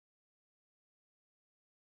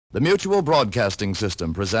The Mutual Broadcasting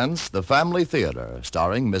System presents The Family Theater,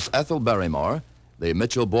 starring Miss Ethel Barrymore, the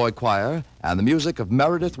Mitchell Boy Choir, and the music of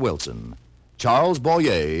Meredith Wilson. Charles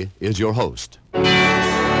Boyer is your host.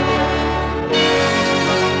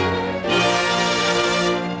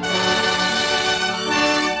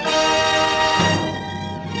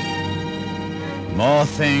 More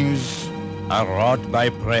things are wrought by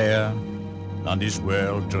prayer than this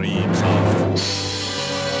world dreams of.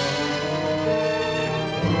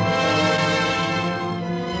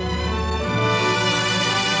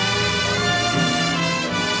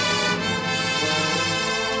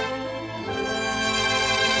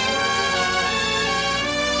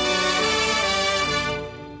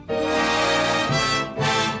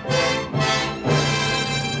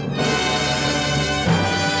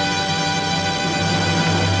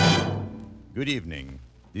 Good evening.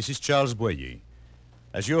 This is Charles Boyer.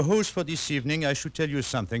 As your host for this evening, I should tell you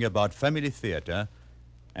something about family theater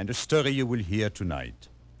and a story you will hear tonight.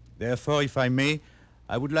 Therefore, if I may,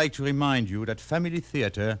 I would like to remind you that family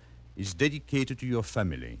theater is dedicated to your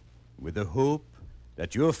family, with the hope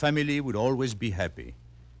that your family would always be happy.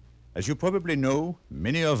 As you probably know,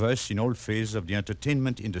 many of us in all phases of the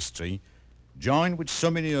entertainment industry join with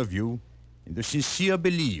so many of you in the sincere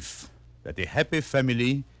belief that a happy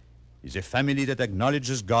family is a family that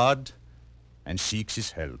acknowledges God and seeks His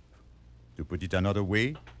help. To put it another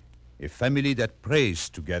way, a family that prays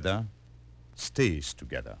together stays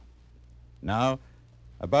together. Now,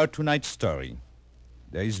 about tonight's story,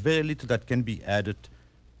 there is very little that can be added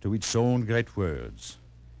to its own great words.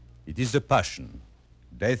 It is the passion,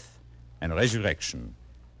 death, and resurrection,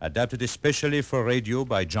 adapted especially for radio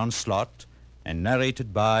by John Slott and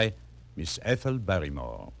narrated by Miss Ethel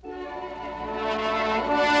Barrymore.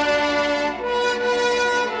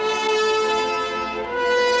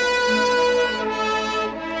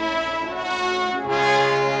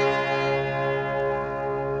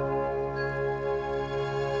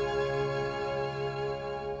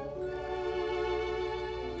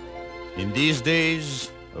 In these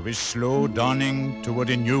days of a slow dawning toward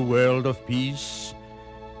a new world of peace,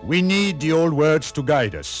 we need the old words to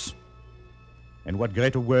guide us. And what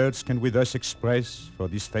greater words can we thus express for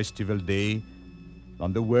this festival day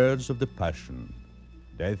than the words of the Passion,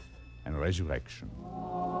 death, and resurrection?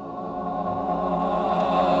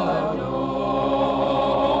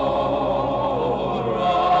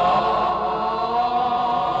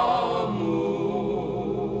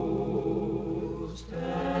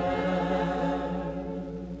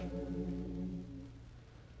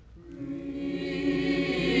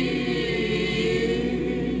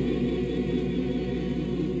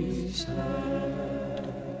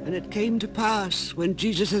 And it came to pass, when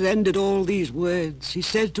Jesus had ended all these words, he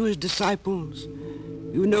said to his disciples,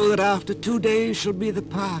 "You know that after 2 days shall be the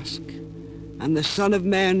Pasch, and the Son of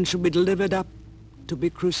Man shall be delivered up to be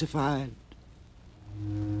crucified."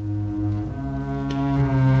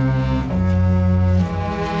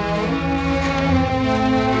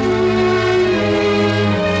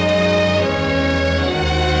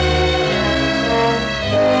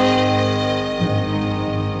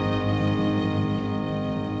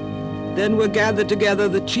 Then were gathered together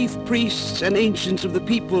the chief priests and ancients of the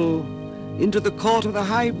people into the court of the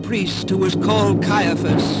high priest, who was called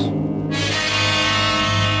Caiaphas.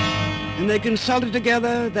 And they consulted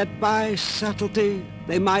together that by subtlety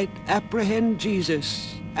they might apprehend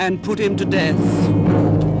Jesus and put him to death.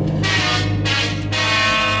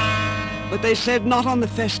 But they said not on the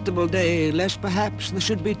festival day, lest perhaps there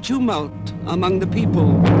should be tumult among the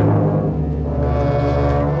people.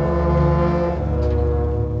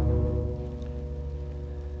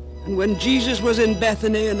 And when Jesus was in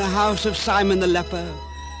Bethany in the house of Simon the leper,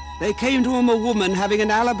 they came to him a woman having an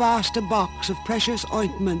alabaster box of precious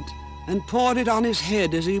ointment, and poured it on his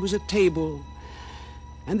head as he was at table.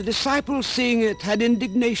 And the disciples, seeing it, had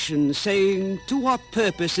indignation, saying, "To what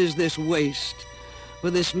purpose is this waste? For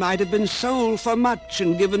this might have been sold for much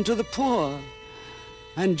and given to the poor."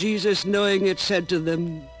 And Jesus, knowing it, said to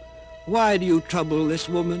them, "Why do you trouble this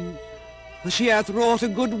woman? For she hath wrought a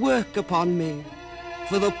good work upon me.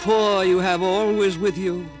 For the poor you have always with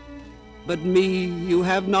you, but me you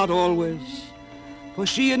have not always. For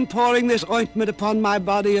she, in pouring this ointment upon my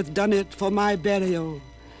body, hath done it for my burial.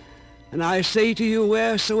 And I say to you,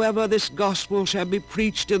 wheresoever this gospel shall be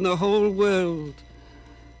preached in the whole world,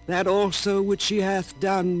 that also which she hath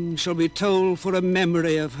done shall be told for a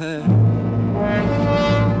memory of her."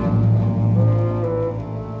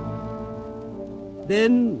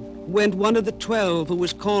 Then went one of the 12, who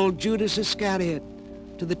was called Judas Iscariot,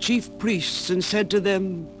 to the chief priests and said to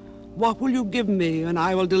them, "What will you give me, and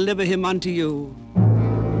I will deliver him unto you?"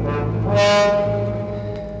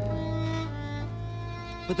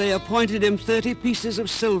 But they appointed him 30 pieces of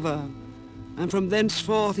silver, and from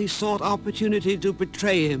thenceforth he sought opportunity to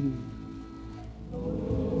betray him.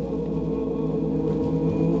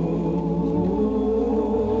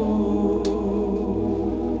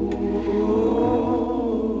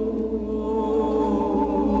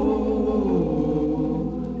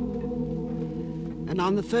 And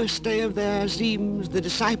on the first day of their Azims, the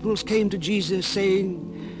disciples came to Jesus, saying,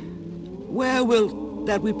 "Where wilt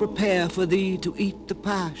that we prepare for thee to eat the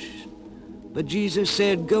Pasch?" But Jesus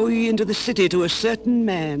said, "Go ye into the city to a certain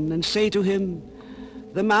man, and say to him,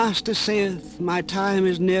 The Master saith, My time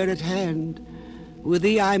is near at hand. With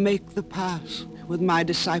thee I make the Pasch with my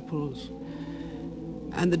disciples."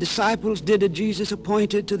 And the disciples did as Jesus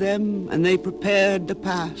appointed to them, and they prepared the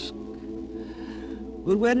Pasch.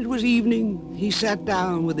 But when it was evening, he sat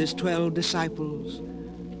down with his 12 disciples.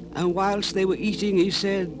 And whilst they were eating, he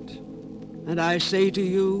said, "And I say to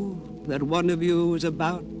you that one of you is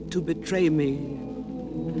about to betray me."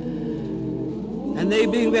 And they,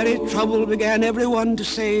 being very troubled, began every one to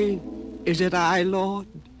say, "Is it I, Lord?"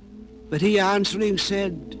 But he answering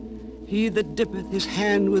said, "He that dippeth his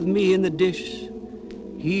hand with me in the dish,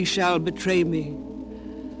 he shall betray me.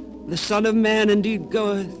 The Son of Man indeed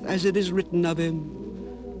goeth as it is written of him,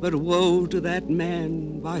 but woe to that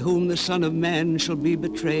man by whom the Son of Man shall be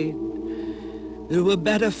betrayed. It were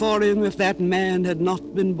better for him if that man had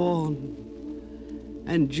not been born."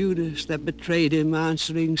 And Judas that betrayed him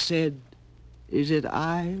answering said, "Is it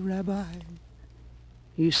I, Rabbi?"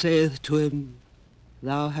 He saith to him,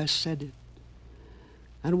 "Thou hast said it."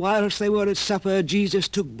 And whilst they were at supper, Jesus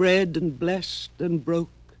took bread and blessed and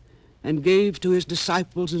broke, and gave to his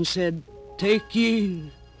disciples and said, "Take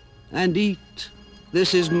ye and eat.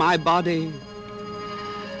 This is my body."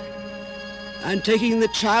 And taking the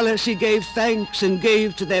chalice, he gave thanks and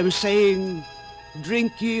gave to them, saying,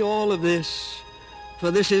 "Drink ye all of this,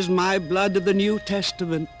 for this is my blood of the New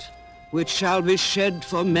Testament, which shall be shed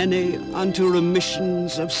for many unto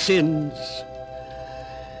remissions of sins."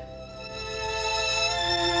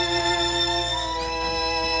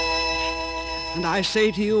 And I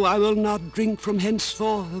say to you, I will not drink from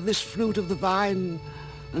henceforth of this fruit of the vine,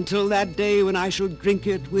 until that day when I shall drink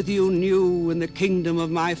it with you new in the kingdom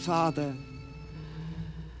of my Father.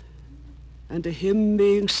 And to him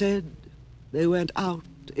being said, they went out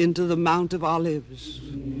into the Mount of Olives.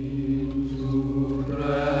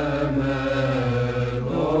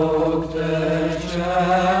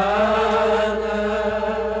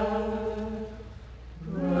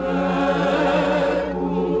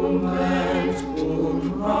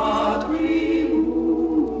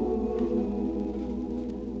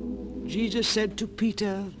 Jesus said to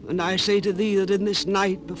Peter, "And I say to thee that in this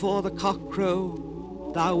night before the cock crow,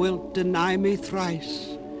 thou wilt deny me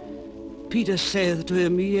thrice." Peter saith to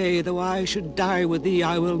him, "Yea, though I should die with thee,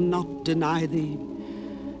 I will not deny thee."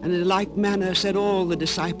 And in like manner said all the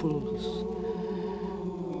disciples.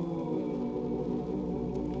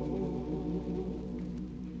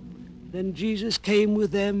 Then Jesus came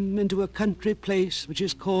with them into a country place which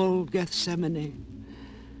is called Gethsemane.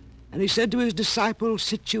 And he said to his disciples,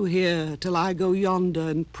 "Sit you here till I go yonder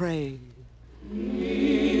and pray."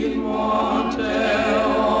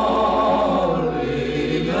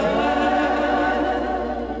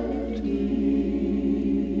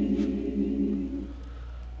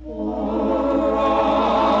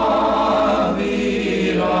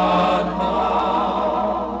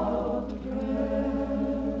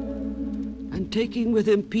 And taking with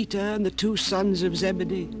him Peter and the 2 sons of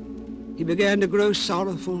Zebedee, he began to grow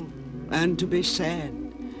sorrowful and to be sad.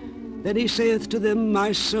 Then he saith to them,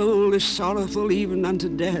 "My soul is sorrowful even unto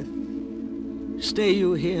death. Stay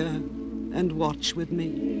you here and watch with me."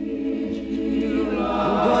 And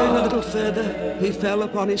going a little further, he fell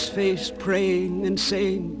upon his face, praying and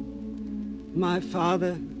saying, "My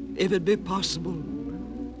Father, if it be possible,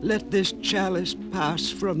 let this chalice pass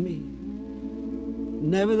from me.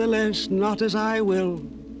 Nevertheless, not as I will,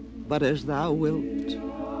 but as thou wilt."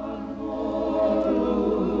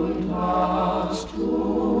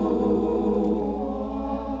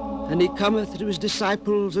 And he cometh to his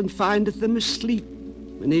disciples and findeth them asleep.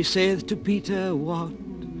 And he saith to Peter, "What?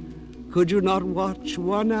 Could you not watch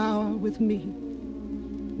 1 hour with me?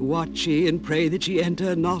 Watch ye and pray that ye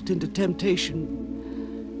enter not into temptation.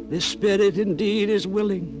 The spirit indeed is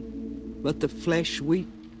willing, but the flesh weak."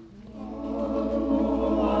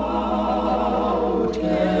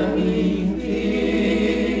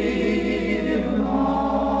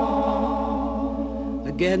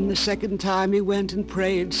 Again the second time he went and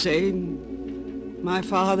prayed, saying, "My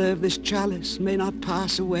Father, if this chalice may not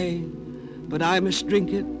pass away, but I must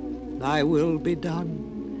drink it, thy will be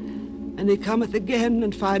done." And he cometh again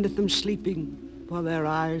and findeth them sleeping, for their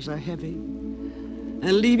eyes are heavy.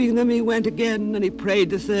 And leaving them he went again, and he prayed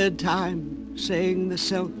the third time, saying the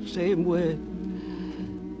self-same word.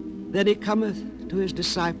 Then he cometh to his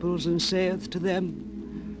disciples and saith to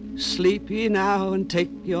them, Sleep ye now and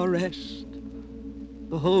take your rest.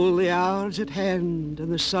 Behold, the hour is at hand,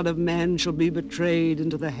 and the Son of Man shall be betrayed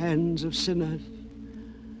into the hands of sinners.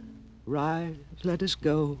 Rise, let us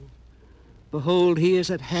go. Behold, he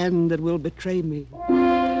is at hand that will betray me.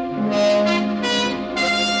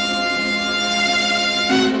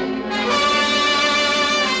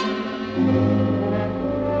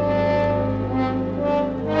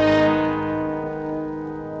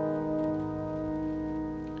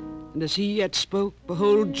 And as he yet spoke,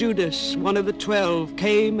 behold, Judas, one of the 12,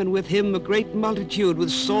 came, and with him a great multitude with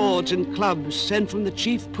swords and clubs, sent from the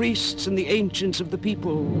chief priests and the ancients of the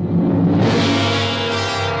people.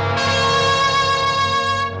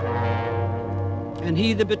 And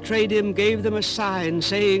he that betrayed him gave them a sign,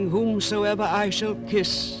 saying, Whomsoever I shall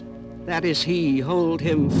kiss, that is he, hold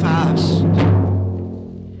him fast.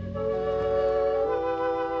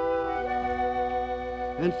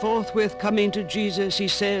 And forthwith coming to Jesus, he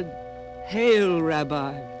said, Hail,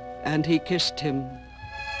 Rabbi, and he kissed him.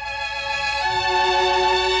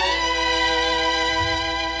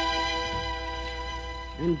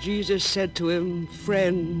 And Jesus said to him,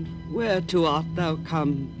 Friend, whereto art thou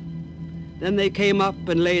come? Then they came up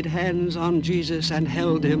and laid hands on Jesus and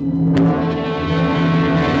held him.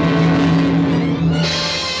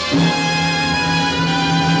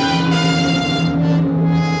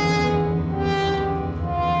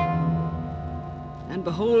 And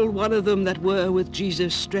behold, one of them that were with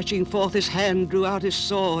Jesus, stretching forth his hand, drew out his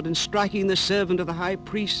sword, and striking the servant of the high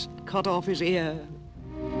priest, cut off his ear.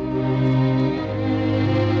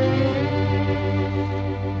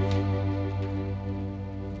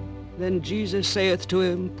 Then Jesus saith to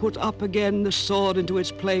him, Put up again the sword into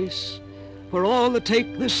its place, for all that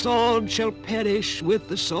take the sword shall perish with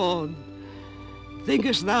the sword.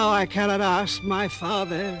 Thinkest thou I cannot ask my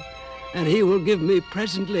Father, and he will give me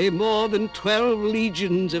presently more than 12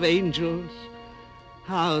 legions of angels?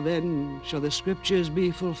 How then shall the scriptures be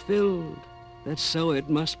fulfilled, that so it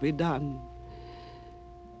must be done?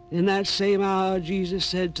 In that same hour Jesus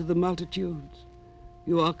said to the multitudes,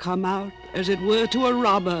 You are come out, as it were to a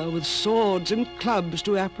robber, with swords and clubs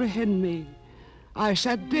to apprehend me. I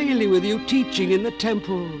sat daily with you teaching in the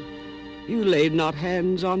temple. You laid not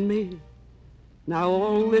hands on me. Now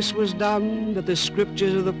all this was done, that the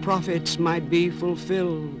scriptures of the prophets might be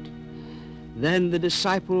fulfilled. Then the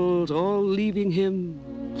disciples, all leaving him,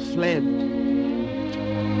 fled.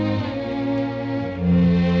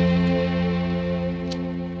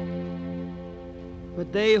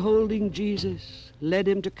 But they, holding Jesus, led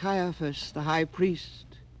him to Caiaphas, the high priest,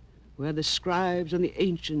 where the scribes and the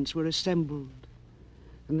ancients were assembled.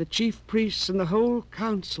 And the chief priests and the whole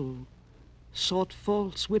council sought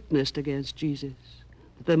false witness against Jesus,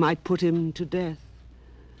 that they might put him to death.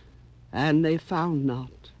 And they found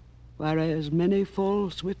not, whereas many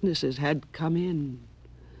false witnesses had come in.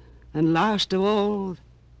 And last of all,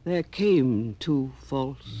 there came 2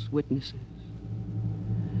 false witnesses.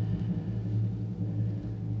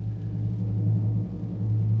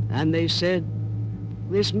 And they said,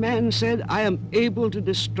 This man said, I am able to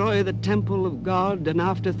destroy the temple of God, and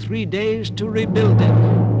after 3 days to rebuild it.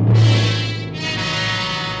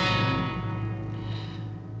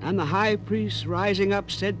 And the high priest, rising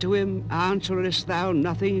up, said to him, Answerest thou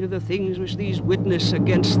nothing to the things which these witness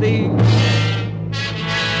against thee?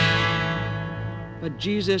 But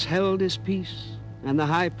Jesus held his peace, and the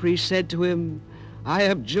high priest said to him, I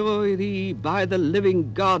adjure thee by the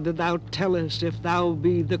living God that thou tellest if thou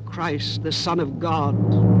be the Christ, the Son of God.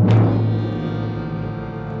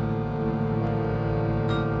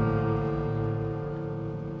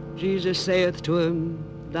 Jesus saith to him,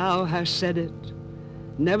 Thou hast said it.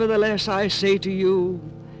 Nevertheless I say to you,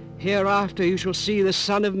 hereafter you shall see the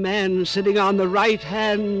Son of Man sitting on the right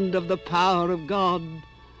hand of the power of God,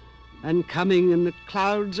 and coming in the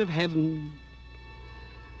clouds of heaven.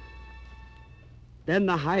 Then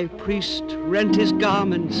the high priest rent his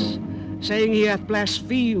garments, saying, He hath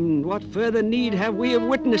blasphemed. What further need have we of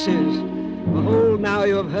witnesses? Behold, now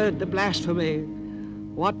you have heard the blasphemy.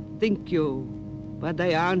 What think you? But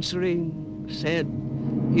they answering said,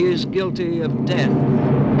 He is guilty of death.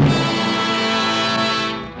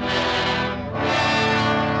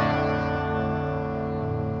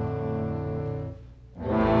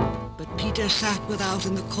 But Peter sat without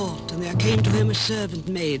in the court, and there came to him a servant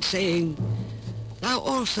maid, saying, Thou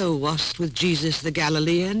also wast with Jesus the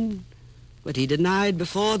Galilean. But he denied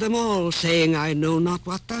before them all, saying, I know not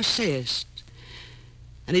what thou sayest.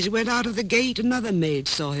 And as he went out of the gate, another maid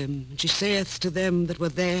saw him, and she saith to them that were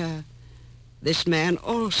there, This man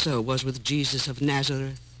also was with Jesus of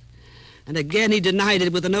Nazareth. And again he denied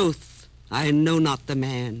it with an oath, I know not the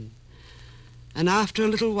man. And after a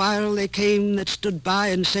little while they came that stood by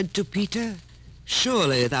and said to Peter,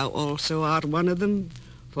 Surely thou also art one of them,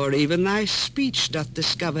 for even thy speech doth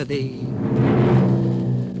discover thee.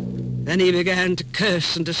 Then he began to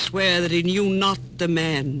curse and to swear that he knew not the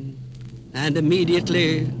man. And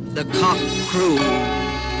immediately the cock crew.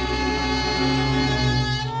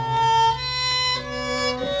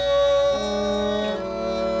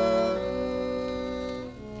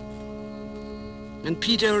 And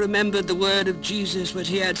Peter remembered the word of Jesus which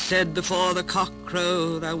he had said, Before the cock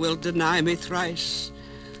crow thou wilt deny me thrice.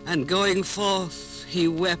 And going forth he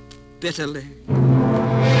wept bitterly.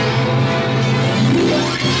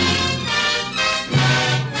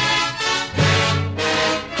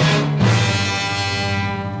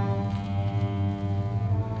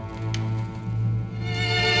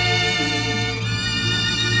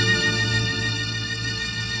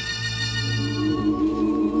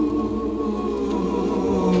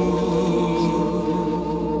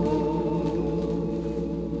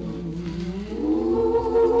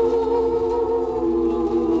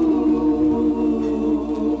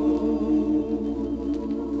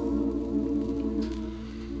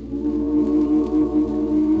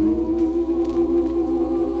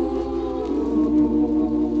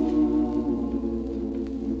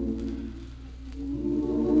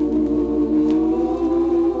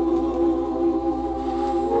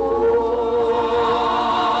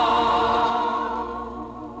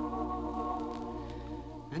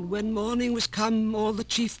 When morning was come, all the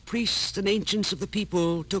chief priests and ancients of the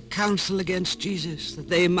people took counsel against Jesus, that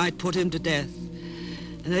they might put him to death.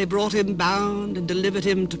 And they brought him bound and delivered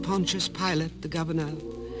him to Pontius Pilate, the governor.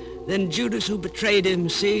 Then Judas, who betrayed him,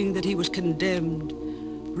 seeing that he was condemned,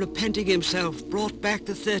 repenting himself, brought back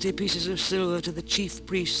the 30 pieces of silver to the chief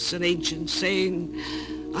priests and ancients, saying,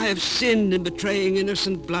 I have sinned in betraying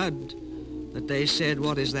innocent blood. But they said,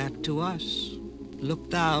 What is that to us?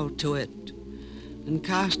 Look thou to it. And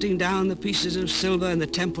casting down the pieces of silver in the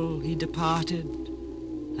temple, he departed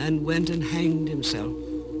and went and hanged himself.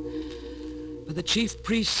 But the chief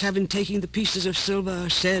priests, having taken the pieces of silver,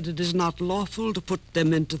 said, It is not lawful to put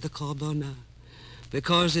them into the corbona,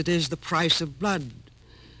 because it is the price of blood.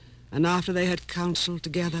 And after they had counseled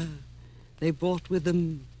together, they bought with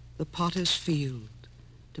them the potter's field,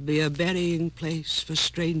 to be a burying place for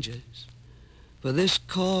strangers. For this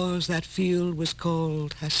cause that field was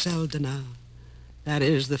called Haseldana, that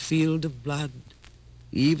is, the field of blood,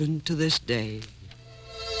 even to this day.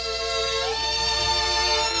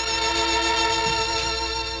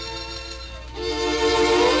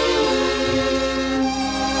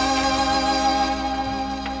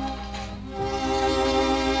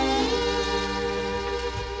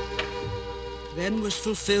 Then was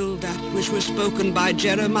fulfilled that which was spoken by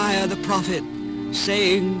Jeremiah the prophet,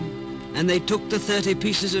 saying, And they took the 30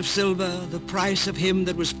 pieces of silver, the price of him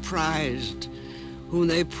that was prized, whom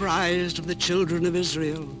they prized of the children of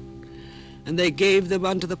Israel. And they gave them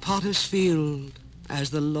unto the potter's field, as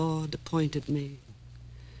the Lord appointed me.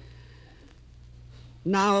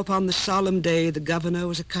 Now upon the solemn day the governor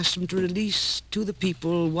was accustomed to release to the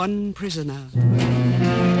people one prisoner.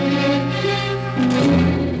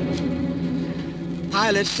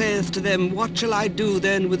 Pilate saith to them, What shall I do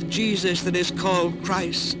then with Jesus that is called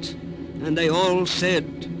Christ? And they all said,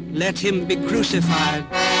 Let him be crucified.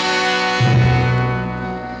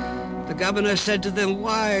 The governor said to them,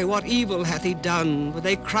 Why, what evil hath he done? But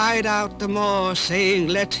they cried out the more, saying,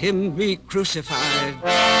 Let him be crucified.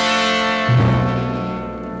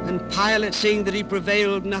 And Pilate, seeing that he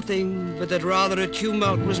prevailed nothing, but that rather a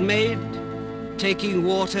tumult was made, taking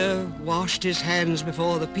water, washed his hands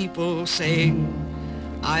before the people, saying,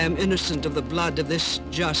 I am innocent of the blood of this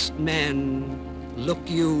just man. Look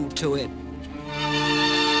you to it.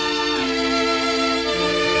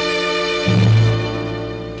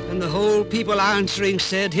 And the whole people answering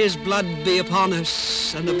said, His blood be upon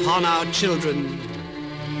us and upon our children.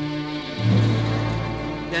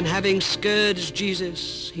 Then having scourged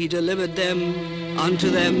Jesus, he delivered them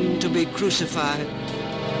unto them to be crucified.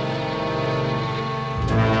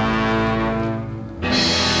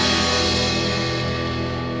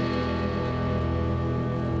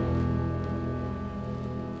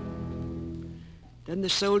 Then the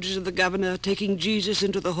soldiers of the governor, taking Jesus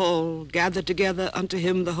into the hall, gathered together unto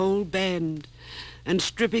him the whole band, and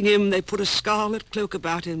stripping him, they put a scarlet cloak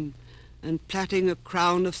about him, and plaiting a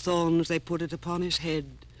crown of thorns, they put it upon his head,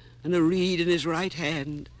 and a reed in his right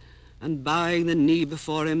hand, and bowing the knee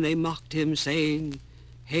before him, they mocked him, saying,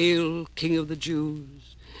 Hail, King of the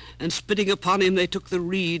Jews! And spitting upon him, they took the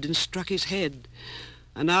reed and struck his head.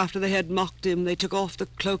 And after they had mocked him, they took off the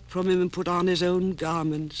cloak from him and put on his own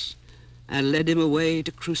garments, and led him away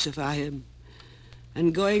to crucify him.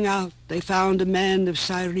 And going out, they found a man of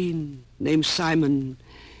Cyrene named Simon.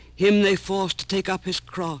 Him they forced to take up his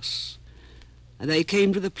cross. And they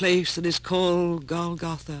came to the place that is called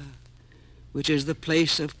Golgotha, which is the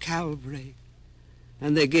place of Calvary.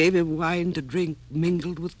 And they gave him wine to drink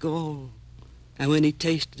mingled with gall. And when he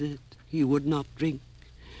tasted it, he would not drink.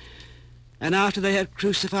 And after they had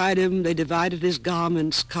crucified him, they divided his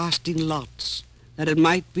garments, casting lots, that it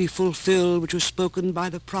might be fulfilled which was spoken by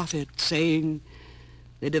the prophet, saying,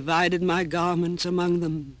 They divided my garments among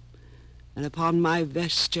them, and upon my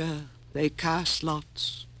vesture they cast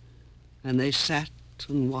lots. And they sat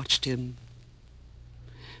and watched him.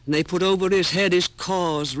 And they put over his head his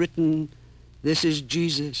cause, written, This is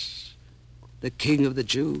Jesus, the King of the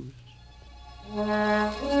Jews.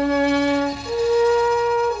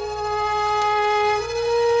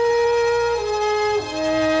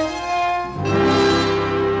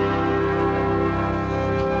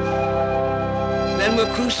 Then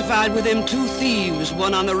were crucified with him 2 thieves,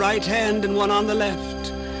 one on the right hand and one on the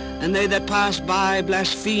left. And they that passed by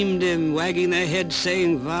blasphemed him, wagging their heads,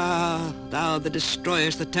 saying, Vah, thou that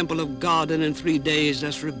destroyest the temple of God, and in 3 days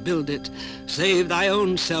dost rebuild it, save thy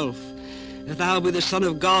own self. If thou be the Son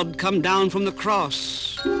of God, come down from the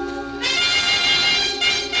cross.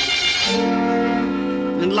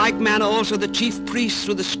 In like manner also the chief priests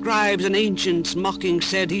with the scribes and ancients, mocking,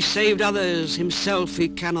 said, He saved others, himself he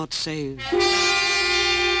cannot save.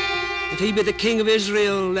 If he be the King of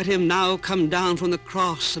Israel, let him now come down from the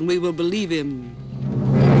cross, and we will believe him.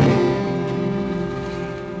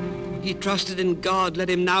 He trusted in God, let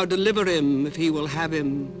him now deliver him, if he will have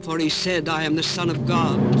him, for he said, I am the Son of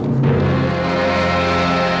God.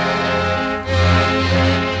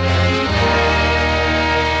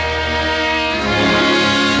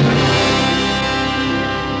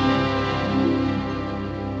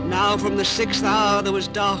 Now from the 6th hour there was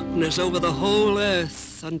darkness over the whole earth,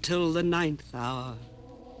 until the 9th hour.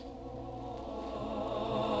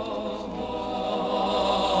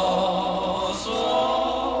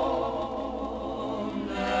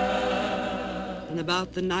 And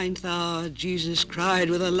about the 9th hour Jesus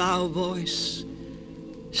cried with a loud voice,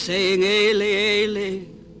 saying, Eli, Eli,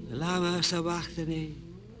 lama sabachthani?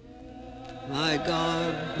 My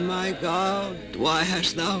God, why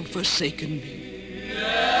hast thou forsaken me?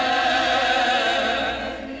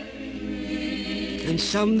 And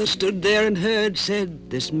some that stood there and heard said,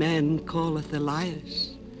 This man calleth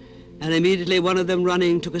Elias. And immediately one of them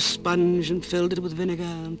running took a sponge and filled it with vinegar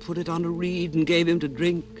and put it on a reed and gave him to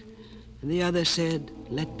drink. And the other said,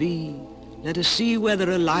 Let be, let us see whether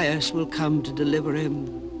Elias will come to deliver him.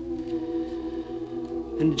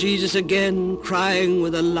 And Jesus again, crying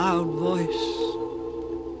with a loud voice,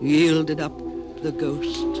 yielded up the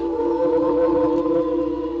ghost.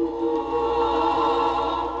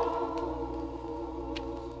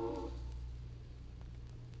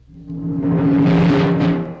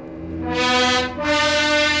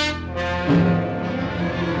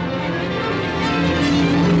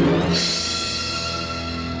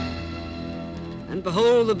 And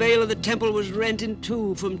behold, the veil of the temple was rent in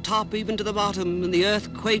 2 from top even to the bottom, and the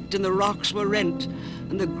earth quaked, and the rocks were rent,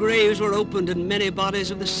 and the graves were opened, and many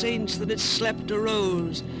bodies of the saints that had slept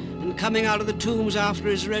arose. And coming out of the tombs after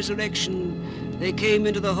his resurrection, they came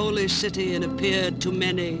into the holy city and appeared to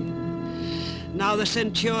many. Now the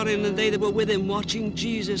centurion and they that were with him, watching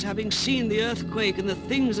Jesus, having seen the earthquake and the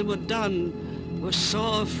things that were done, were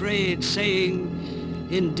sore afraid, saying,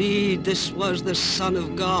 Indeed, this was the Son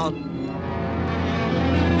of God.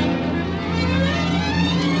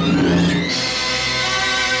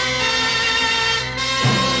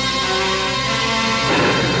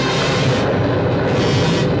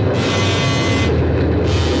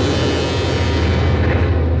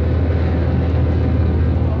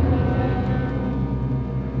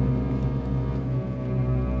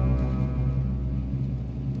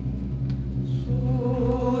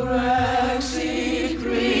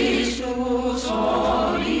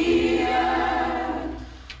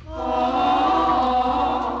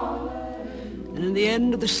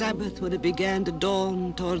 The Sabbath, when it began to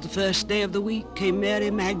dawn towards the first day of the week, came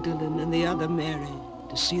Mary Magdalene and the other Mary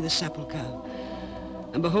to see the sepulchre.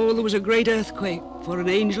 And behold, there was a great earthquake, for an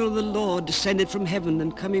angel of the Lord descended from heaven,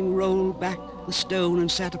 and coming rolled back the stone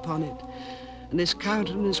and sat upon it. And his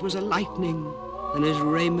countenance was a lightning, and his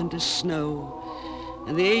raiment as snow.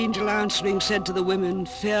 And the angel answering said to the women,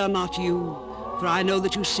 "Fear not you, for I know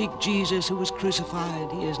that you seek Jesus who was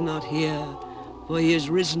crucified. He is not here, for he is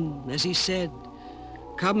risen, as he said.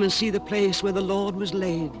 Come and see the place where the Lord was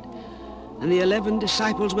laid." And the 11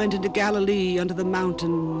 disciples went into Galilee unto the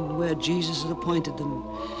mountain where Jesus had appointed them.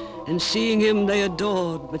 And seeing him they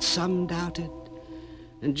adored, but some doubted.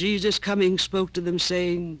 And Jesus coming spoke to them,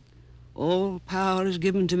 saying, "All power is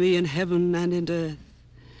given to me in heaven and in earth.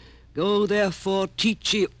 Go therefore,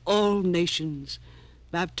 teach ye all nations,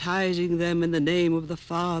 baptizing them in the name of the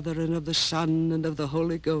Father and of the Son and of the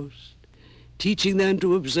Holy Ghost, teaching them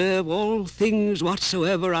to observe all things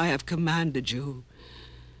whatsoever I have commanded you.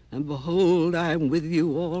 And behold, I am with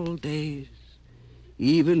you all days,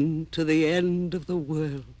 even to the end of the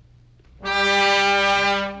world."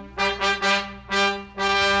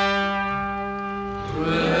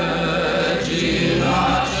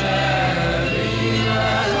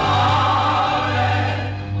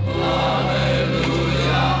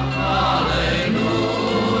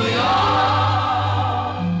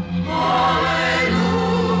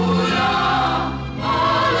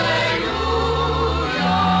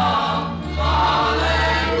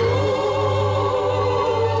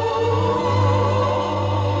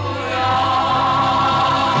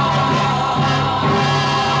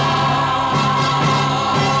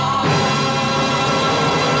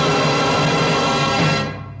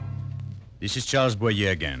 This is Charles Boyer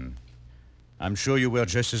again. I'm sure you were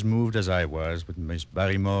just as moved as I was with Miss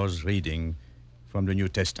Barrymore's reading from the New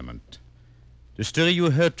Testament. The story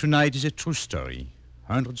you heard tonight is a true story,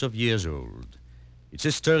 hundreds of years old. It's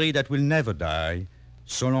a story that will never die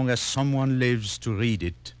so long as someone lives to read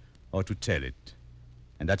it or to tell it.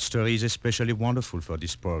 And that story is especially wonderful for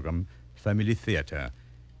this program, Family Theater,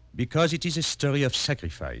 because it is a story of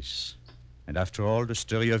sacrifice. And after all, the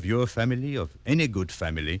story of your family, of any good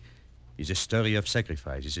family, is a story of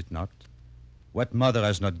sacrifice, is it not? What mother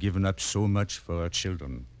has not given up so much for her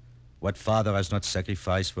children? What father has not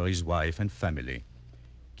sacrificed for his wife and family?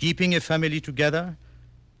 Keeping a family together,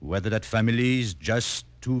 whether that family is just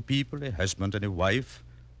two people, a husband and a wife,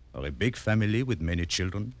 or a big family with many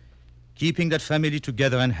children, keeping that family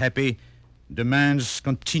together and happy demands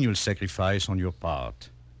continual sacrifice on your part.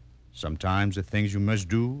 Sometimes the things you must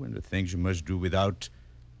do and the things you must do without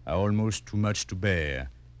are almost too much to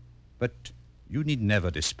bear. But you need never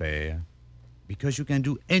despair, because you can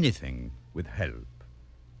do anything with help.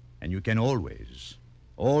 And you can always,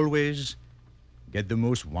 always get the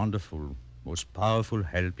most wonderful, most powerful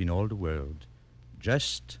help in all the world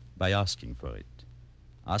just by asking for it.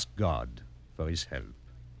 Ask God for his help.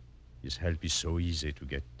 His help is so easy to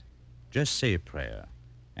get. Just say a prayer,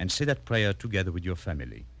 and say that prayer together with your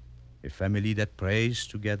family. A family that prays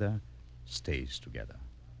together stays together.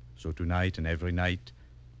 So tonight and every night,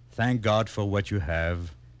 thank God for what you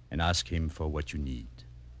have and ask him for what you need.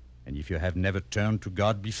 And if you have never turned to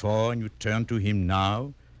God before and you turn to him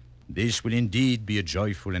now, this will indeed be a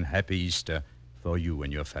joyful and happy Easter for you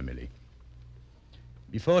and your family.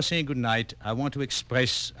 Before saying good night, I want to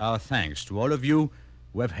express our thanks to all of you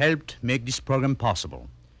who have helped make this program possible.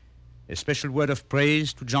 A special word of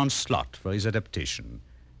praise to John Slott for his adaptation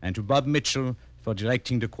and to Bob Mitchell for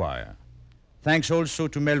directing the choir. Thanks also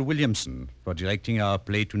to Mel Williamson for directing our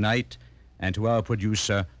play tonight and to our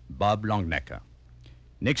producer, Bob Longnecker.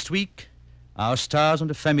 Next week, our stars on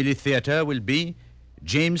the Family Theater will be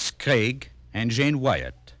James Craig and Jane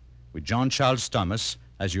Wyatt, with John Charles Thomas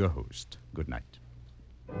as your host. Good night.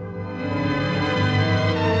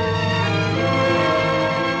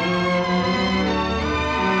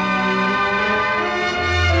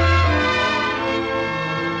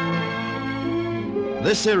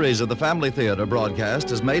 This series of the Family Theater broadcast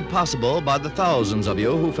is made possible by the thousands of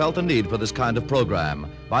you who felt a need for this kind of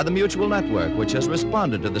program, by the Mutual Network, which has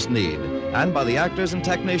responded to this need, and by the actors and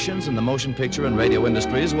technicians in the motion picture and radio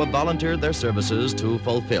industries who have volunteered their services to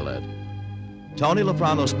fulfill it. Tony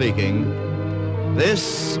Lafrano speaking.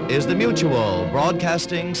 This is the Mutual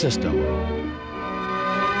Broadcasting System.